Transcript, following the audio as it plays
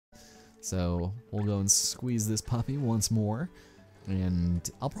So we'll go and squeeze this puppy once more, and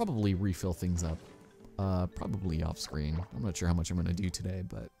I'll probably refill things up, probably off screen. I'm not sure how much I'm gonna do today,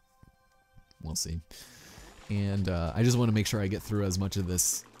 but we'll see. And I just want to make sure I get through as much of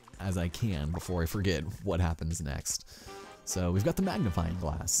this as I can before I forget what happens next. So we've got the magnifying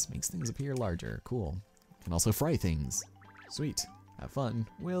glass, makes things appear larger, cool. Can also fry things, sweet, have fun,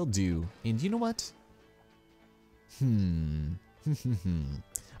 will do. And you know what? I'm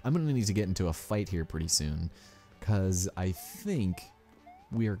gonna need to get into a fight here pretty soon, cause I think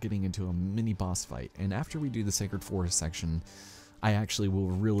we are getting into a mini boss fight. And after we do the Sacred Forest section, I actually will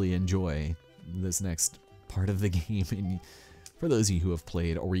really enjoy this next part of the game. And for those of you who have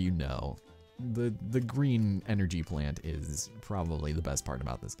played or you know, the green energy plant is probably the best part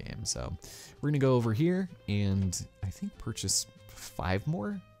about this game. So we're gonna go over here and I think purchase 5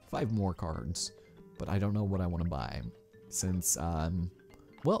 more cards, but I don't know what I want to buy since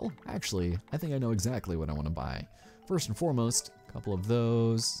well, actually I think I know exactly what I want to buy. First and foremost, a couple of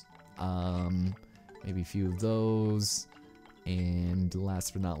those, maybe a few of those, and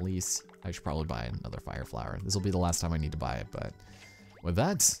last but not least, I should probably buy another fire flower. This will be the last time I need to buy it, but with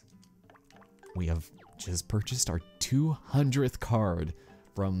that, we have just purchased our 200th card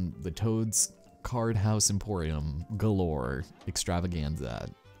from the Toad's Card House Emporium Galore Extravaganza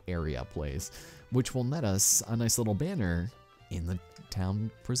area place, which will net us a nice little banner in the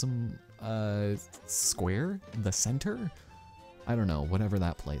town prism square, the center? I don't know, whatever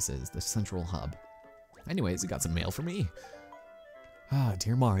that place is, the central hub. Anyways, you got some mail for me. Ah,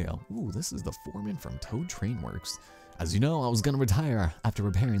 dear Mario. Ooh, this is the foreman from Toad Train Works. As you know, I was gonna retire after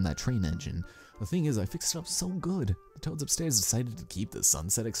repairing that train engine. The thing is, I fixed it up so good. The Toads upstairs decided to keep the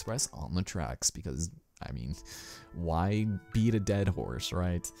Sunset Express on the tracks because, I mean, why beat a dead horse,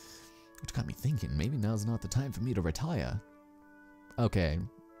 right? Which got me thinking, maybe now's not the time for me to retire. Okay,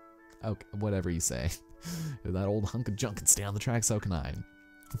 whatever you say. If that old hunk of junk can stay on the track, so can I.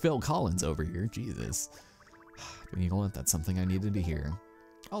 Phil Collins over here, Jesus. But you know what, that's something I needed to hear.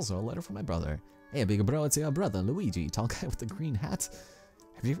 Also, a letter from my brother. Hey, big bro, it's your brother, Luigi, tall guy with the green hat.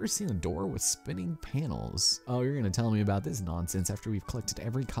 Have you ever seen a door with spinning panels? Oh, you're gonna tell me about this nonsense after we've collected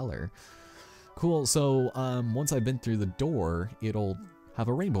every color. Cool, so once I've been through the door, it'll have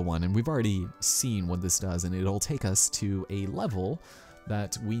a rainbow one, and we've already seen what this does, and it'll take us to a level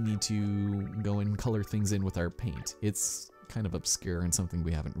that we need to go and color things in with our paint. It's kind of obscure and something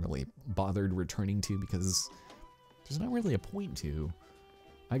we haven't really bothered returning to because there's not really a point to.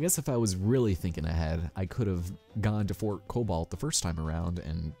 I guess if I was really thinking ahead, I could have gone to Fort Cobalt the first time around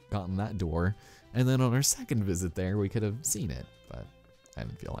and gotten that door, and then on our second visit there, we could have seen it, but I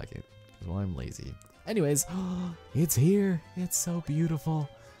didn't feel like it, well, I'm lazy. Anyways, it's here, it's so beautiful.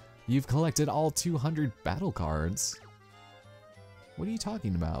 You've collected all 200 battle cards. What are you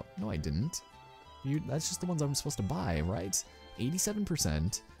talking about? No, I didn't. That's just the ones I'm supposed to buy, right?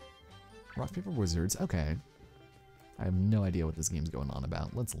 87%. Rock, paper, wizards, okay. I have no idea what this game's going on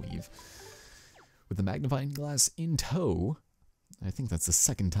about. Let's leave. With the magnifying glass in tow, I think that's the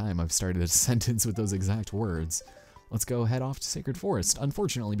second time I've started a sentence with those exact words. Let's go head off to Sacred Forest.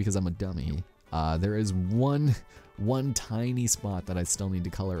 Unfortunately, because I'm a dummy, there is one tiny spot that I still need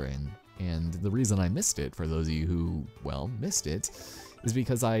to color in. And the reason I missed it, for those of you who, well, missed it, is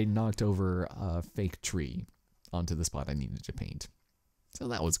because I knocked over a fake tree onto the spot I needed to paint. So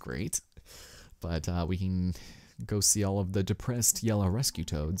that was great. But we can go see all of the depressed yellow rescue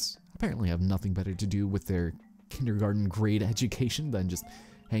toads. Apparently have nothing better to do with their kindergarten grade education than just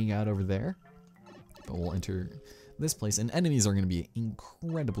hang out over there. But we'll enter this place, and enemies are going to be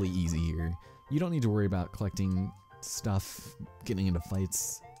incredibly easy here. You don't need to worry about collecting stuff, getting into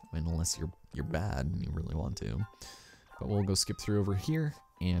fights, I mean, unless you're bad and you really want to. But we'll go skip through over here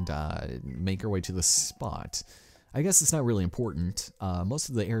and make our way to the spot. I guess it's not really important. Most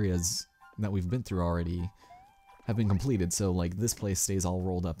of the areas that we've been through already have been completed, so like this place stays all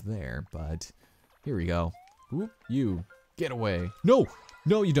rolled up there, but here we go. Whoop, you, get away. No,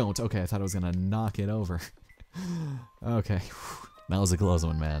 no you don't. Okay, I thought I was gonna knock it over. Okay, that was a close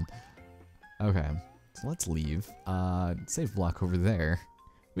one, man. Okay, so let's leave. Save block over there.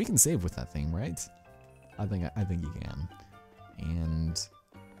 We can save with that thing, right? I think you can. And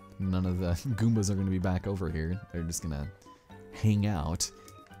none of the Goombas are gonna be back over here. They're just gonna hang out.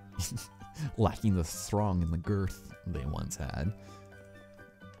 Lacking the throng and the girth they once had.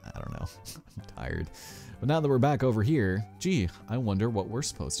 I don't know. I'm tired. But now that we're back over here, gee, I wonder what we're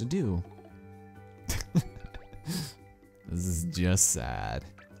supposed to do. This is just sad.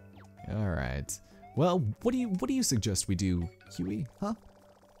 Alright. Well, what do you suggest we do, Huey? Huh?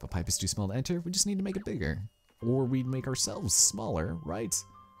 If a pipe is too small to enter, we just need to make it bigger. Or we'd make ourselves smaller, right?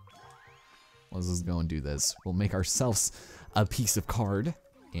 Let's just go and do this. We'll make ourselves a piece of card,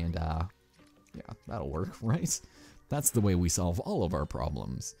 and yeah, that'll work, right? That's the way we solve all of our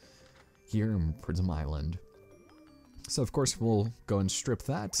problems here in Prism Island. So of course we'll go and strip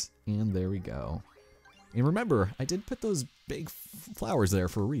that, and there we go. And remember, I did put those big flowers there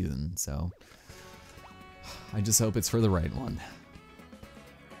for a reason, so I just hope it's for the right one.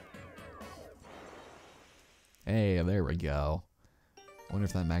 Hey, there we go. I wonder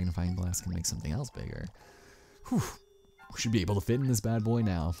if that magnifying glass can make something else bigger. Whew. We should be able to fit in this bad boy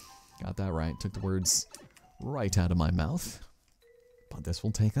now. Got that right. Took the words right out of my mouth. But this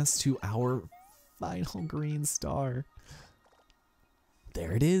will take us to our final green star.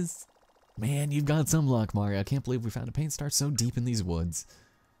 There it is. Man, you've got some luck, Mario. I can't believe we found a paint star so deep in these woods.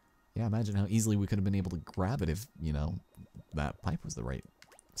 Yeah, imagine how easily we could have been able to grab it if, you know, that pipe was the right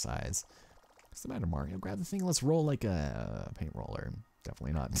size. What's the matter, Mario? Grab the thing. Let's roll like a paint roller.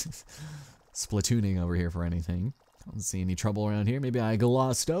 Definitely not splatooning over here for anything. I don't see any trouble around here. Maybe I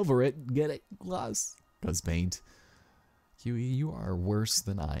glossed over it. Get it? Gloss. Goes paint. Huey, you are worse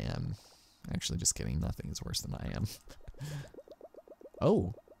than I am. Actually, just kidding. Nothing is worse than I am.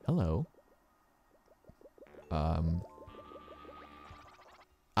 Oh, hello.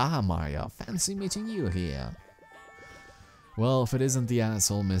 Mario. Fancy meeting you here. Well, if it isn't the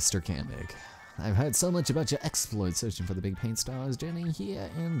asshole Mr. Kamek. I've heard so much about your exploits searching for the big paint stars, journeying here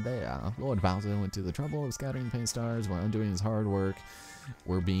and there. Lord Bowser went to the trouble of scattering paint stars while undoing his hard work.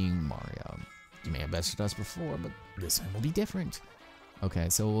 We're being Mario. You may have bested us before, but this time will be different. Okay,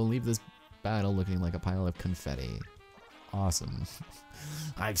 so we'll leave this battle looking like a pile of confetti. Awesome.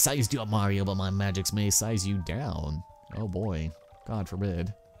 I've sized you up, Mario, but my magics may size you down. Oh boy. God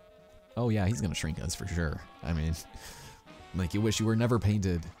forbid. Oh yeah, he's gonna shrink us for sure. I mean, like you wish you were never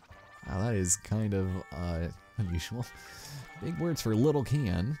painted. Wow, that is kind of unusual. Big words for little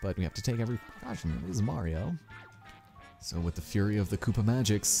can, but we have to take every precaution. It is Mario. So with the fury of the Koopa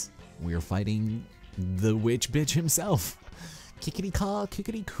Magics, we are fighting the witch bitch himself. Kickity-caw,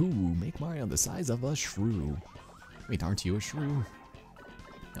 kickity-coo. Make Mario the size of a shrew. Wait, aren't you a shrew?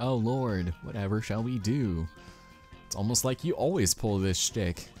 Oh lord, whatever shall we do? It's almost like you always pull this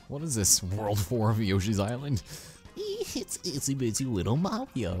shtick. What is this, World 4 of Yoshi's Island? It's itsy bitsy little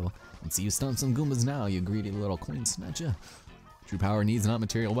Mario. And see you stomp some Goombas now, you greedy little queen snatcher. True power needs not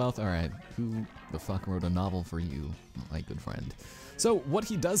material wealth. Alright, who the fuck wrote a novel for you, my good friend? So what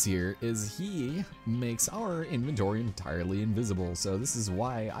he does here is he makes our inventory entirely invisible. So this is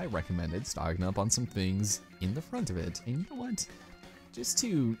why I recommended stocking up on some things in the front of it. And you know what? Just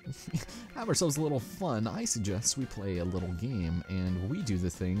to have ourselves a little fun, I suggest we play a little game and we do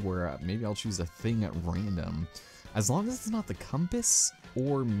the thing where maybe I'll choose a thing at random. As long as it's not the compass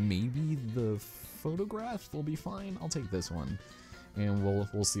or maybe the photograph, we'll be fine. I'll take this one and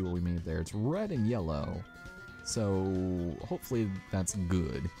we'll see what we made there. It's red and yellow. So hopefully that's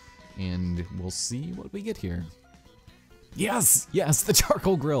good and we'll see what we get here. Yes, yes, the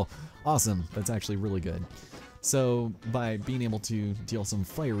charcoal grill. Awesome, that's actually really good. So by being able to deal some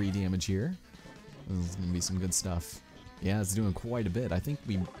fiery damage here, this is gonna be some good stuff. Yeah, it's doing quite a bit. I think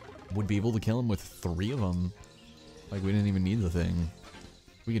we would be able to kill him with 3 of them. Like we didn't even need the thing.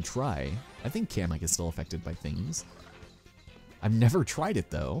 We could try. I think Kamek is still affected by things. I've never tried it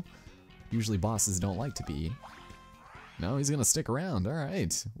though. Usually bosses don't like to be. No, he's gonna stick around.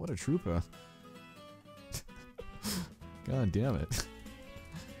 Alright, what a trooper. God damn it.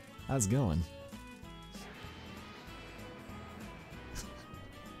 How's it going?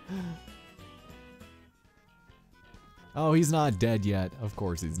 Oh, he's not dead yet. Of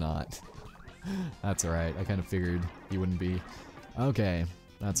course he's not. That's alright. I kind of figured he wouldn't be. Okay,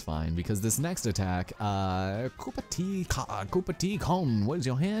 that's fine, because this next attack, Koopa T Con, what is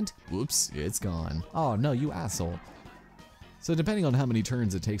your hand? Whoops, it's gone. Oh no, you asshole. So depending on how many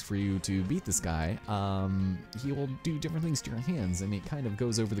turns it takes for you to beat this guy, he will do different things to your hands, and it kind of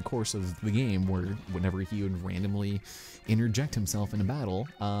goes over the course of the game where whenever he would randomly interject himself in a battle,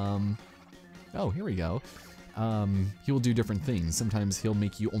 oh, here we go. He will do different things. Sometimes he'll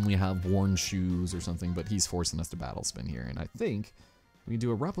make you only have worn shoes or something, but he's forcing us to battle spin here. And I think we can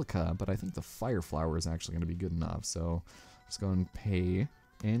do a replica, but I think the fire flower is actually going to be good enough. So let's go and pay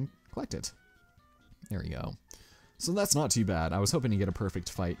and collect it. There we go. So that's not too bad. I was hoping to get a perfect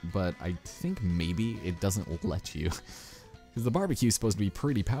fight, but I think maybe it doesn't let you. Because the barbecue is supposed to be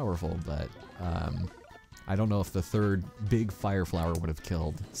pretty powerful, but I don't know if the 3rd big fire flower would have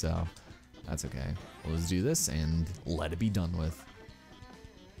killed, so that's okay. Well, let's do this and let it be done with.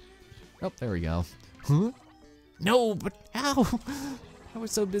 Oh, there we go. Huh? No, but ow! I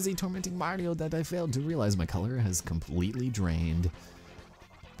was so busy tormenting Mario that I failed to realize my color has completely drained.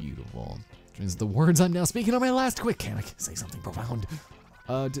 Beautiful. means the words I'm now speaking are my last. Quick, Kamek, say something profound.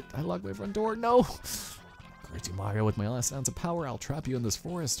 Did I lock my front door? No. Crazy Mario, with my last ounce of power, I'll trap you in this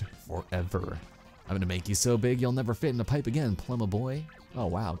forest forever. I'm gonna make you so big you'll never fit in a pipe again, plumber boy. Oh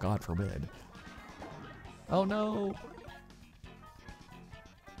wow, God forbid. Oh no.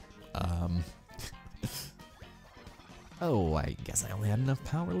 Oh, I guess I only had enough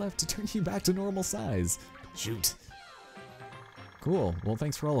power left to turn you back to normal size. Shoot. Cool. Well,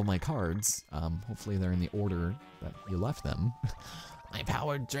 thanks for all of my cards. Hopefully they're in the order that you left them. My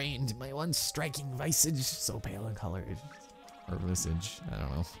power drained, my once striking visage, so pale in color. Or visage, I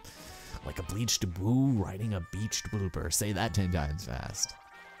don't know. Like a bleached boo riding a beached blooper. Say that 10 times fast.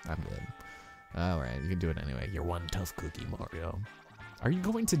 I'm good. Alright, you can do it anyway. You're one tough cookie, Mario. Are you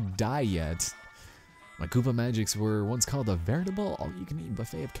going to die yet? My Koopa Magics were once called a veritable all-you-can-eat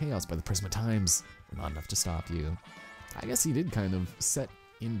buffet of chaos by the Prisma Times. Not enough to stop you. I guess he did kind of set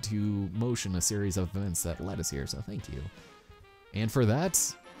into motion a series of events that led us here, so thank you. And for that,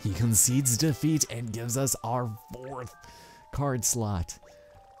 he concedes defeat and gives us our 4th card slot,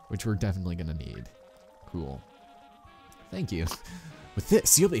 which we're definitely gonna need. Cool. Thank you. With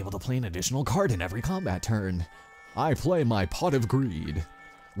this, you'll be able to play an additional card in every combat turn. I play my Pot of Greed.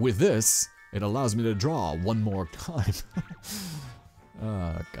 With this, it allows me to draw one more time.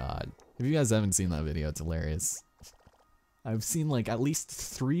 Oh, God. If you guys haven't seen that video, it's hilarious. I've seen like at least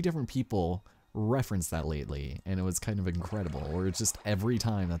 3 different people reference that lately, and it was kind of incredible. Or it's just every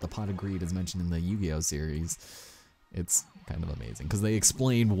time that the Pot of Greed is mentioned in the Yu-Gi-Oh series, it's kind of amazing because they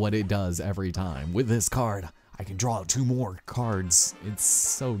explain what it does every time. With this card, I can draw 2 more cards. It's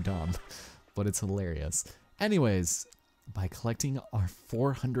so dumb, but it's hilarious. Anyways, by collecting our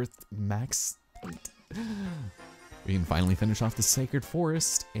 400th max paint, we can finally finish off the Sacred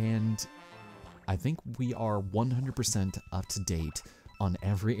Forest, and I think we are 100% up to date on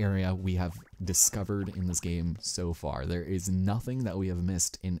every area we have discovered in this game so far. There is nothing that we have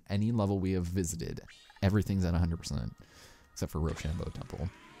missed in any level we have visited. Everything's at 100%, except for Rochambeau Temple.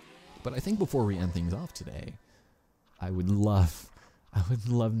 But I think before we end things off today, I would love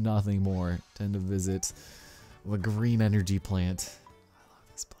nothing more than to visit the green energy plant. I love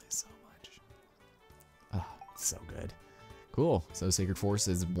this place so much. Oh, it's so good. Cool. So Sacred Force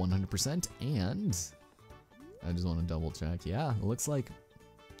is 100%, and I just want to double check. Yeah, it looks like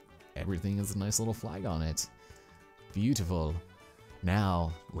everything has a nice little flag on it. Beautiful.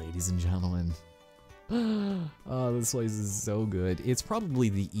 Now, ladies and gentlemen, oh, this place is so good. It's probably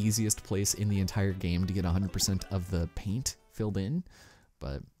the easiest place in the entire game to get 100% of the paint filled in,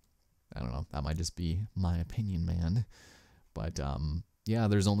 but I don't know, that might just be my opinion, man. But yeah,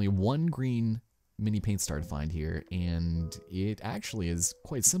 there's only 1 green mini paint star to find here, and it actually is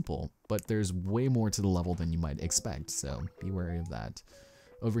quite simple, but there's way more to the level than you might expect, so be wary of that.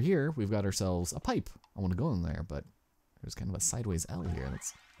 Over here, we've got ourselves a pipe. I want to go in there, but there's kind of a sideways L here.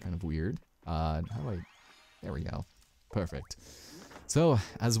 That's kind of weird. How do I... There we go. Perfect. So,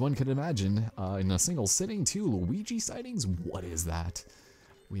 as one could imagine, in a single sitting, 2 Luigi sightings? What is that?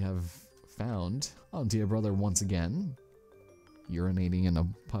 We have found, oh dear brother once again, urinating in a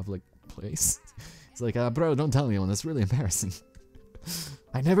public place. He's like, bro, don't tell anyone, that's really embarrassing.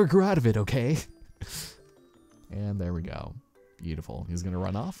 I never grew out of it, okay? And there we go. Beautiful. He's gonna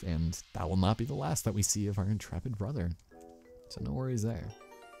run off, and that will not be the last that we see of our intrepid brother. So no worries there.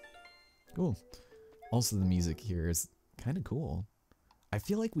 Cool. Also, the music here is kind of cool. I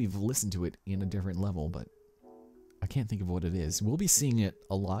feel like we've listened to it in a different level, but I can't think of what it is. We'll be seeing it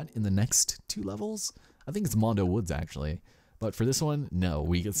a lot in the next 2 levels. I think it's Mondo Woods, actually. But for this one, no,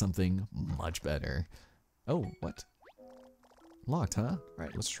 we get something much better. Oh, what? Locked, huh?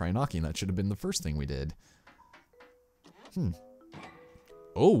 Alright, let's try knocking. That should have been the first thing we did.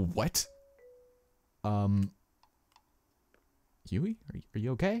 Oh, what? Huey? Are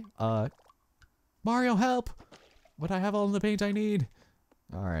you okay? Mario, help! Would I have all the paint I need?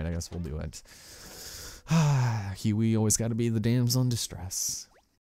 Alright, I guess we'll do it. Huey always gotta be the damsel in distress.